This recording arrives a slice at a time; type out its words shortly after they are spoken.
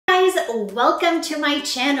welcome to my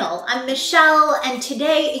channel. I'm Michelle, and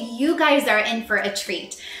today you guys are in for a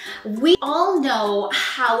treat. We all know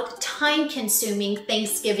how time-consuming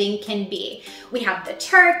Thanksgiving can be. We have the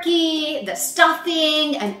turkey, the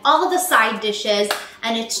stuffing, and all the side dishes,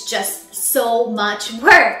 and it's just so much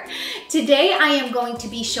work. Today, I am going to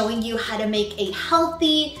be showing you how to make a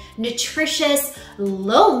healthy, nutritious,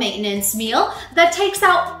 low-maintenance meal that takes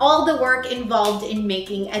out all the work involved in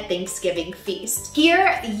making a Thanksgiving feast.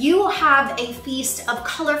 Here, you have a feast of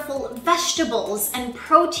colorful vegetables and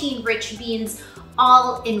protein-rich beans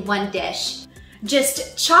all in one dish.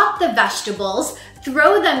 Just chop the vegetables,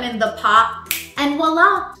 throw them in the pot, and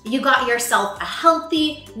voila, you got yourself a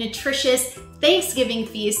healthy, nutritious Thanksgiving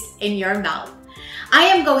feast in your mouth. I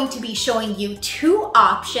am going to be showing you two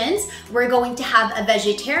options. We're going to have a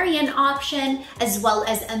vegetarian option as well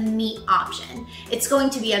as a meat option. It's going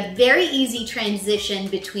to be a very easy transition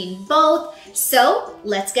between both. So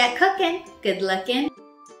let's get cooking. Good looking.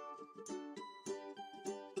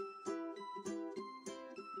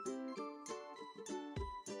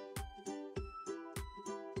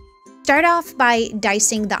 Start off by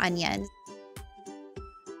dicing the onions.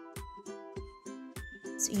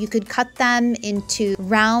 So you could cut them into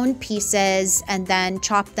round pieces and then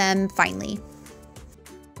chop them finely.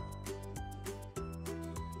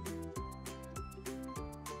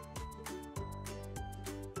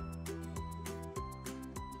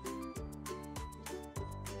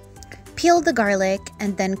 Peel the garlic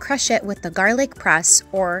and then crush it with the garlic press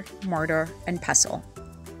or mortar and pestle.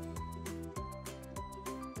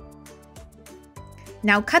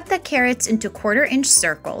 Now cut the carrots into 1/4-inch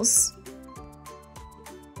circles.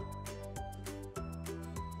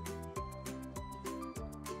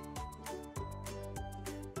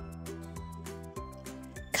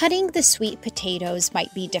 Cutting the sweet potatoes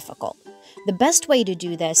might be difficult. The best way to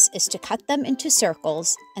do this is to cut them into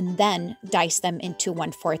circles and then dice them into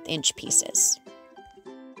 1/4-inch pieces.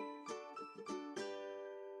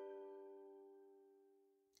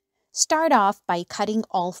 Start off by cutting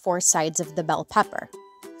all 4 sides of the bell pepper.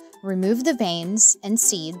 Remove the veins and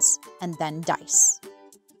seeds and then dice.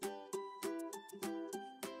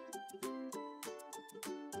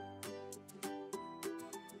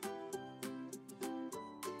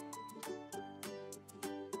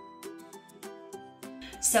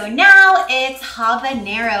 So now it's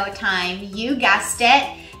habanero time. You guessed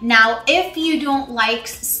it. Now, if you don't like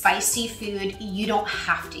spicy food, you don't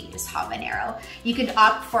have to use habanero. You could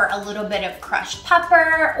opt for a little bit of crushed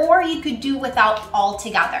pepper, or you could do without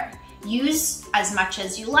altogether. Use as much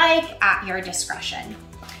as you like at your discretion.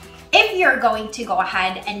 If you're going to go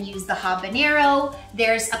ahead and use the habanero,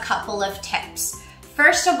 there's a couple of tips.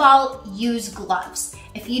 First of all, use gloves.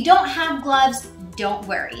 If you don't have gloves, don't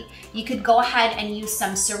worry. You could go ahead and use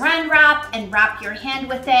some saran wrap and wrap your hand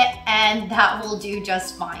with it, and that will do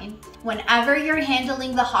just fine. Whenever you're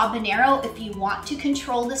handling the habanero, if you want to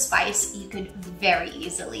control the spice, you could very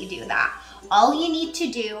easily do that. All you need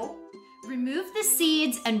to do, remove the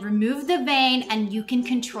seeds and remove the vein, and you can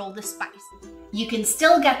control the spice. You can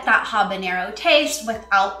still get that habanero taste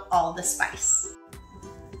without all the spice.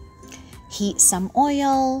 Heat some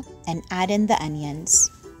oil and add in the onions.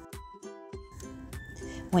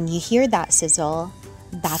 When you hear that sizzle,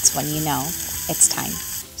 that's when you know it's time.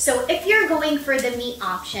 So if you're going for the meat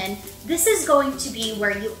option, this is going to be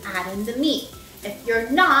where you add in the meat. If you're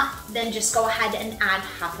not, then just go ahead and add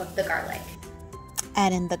half of the garlic.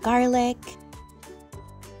 Add in the garlic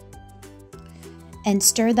and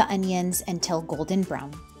stir the onions until golden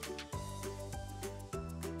brown.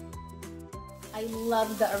 I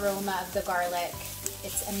love the aroma of the garlic.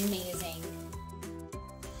 It's amazing.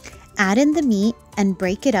 Add in the meat and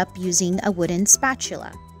break it up using a wooden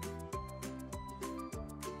spatula.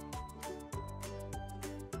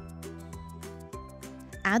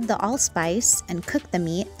 Add the allspice and cook the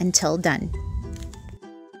meat until done.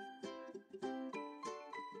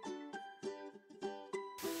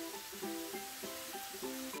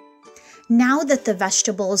 Now that the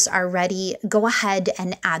vegetables are ready, go ahead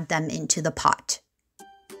and add them into the pot.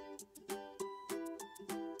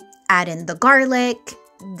 Add in the garlic,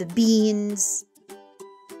 the beans,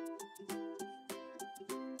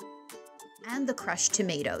 and the crushed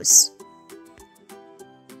tomatoes.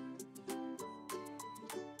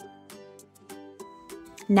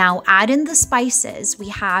 Now add in the spices. We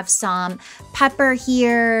have some pepper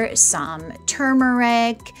here, some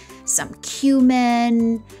turmeric, some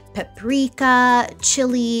cumin, paprika,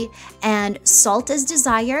 chili, and salt as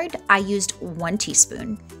desired. I used 1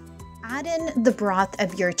 teaspoon. Add in the broth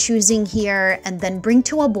of your choosing here and then bring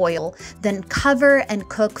to a boil, then cover and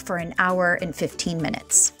cook for 1 hour and 15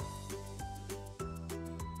 minutes.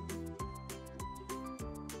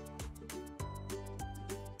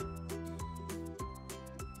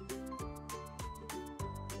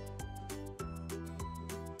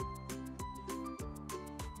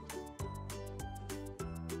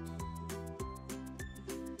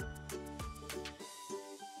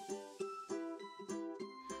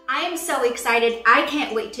 I am so excited. I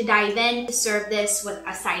can't wait to dive in to serve this with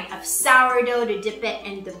a side of sourdough to dip it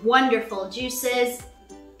in the wonderful juices.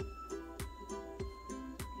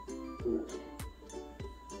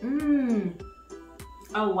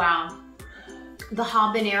 Oh wow. The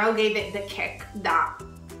habanero gave it the kick that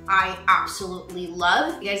I absolutely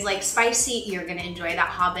love. You guys like spicy, you're gonna enjoy that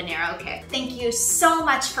habanero kick. Thank you so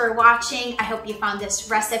much for watching. I hope you found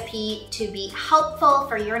this recipe to be helpful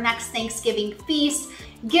for your next Thanksgiving feast.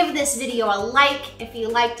 Give this video a like if you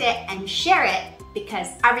liked it and share it because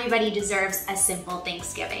everybody deserves a simple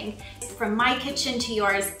Thanksgiving. From my kitchen to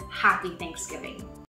yours, happy Thanksgiving.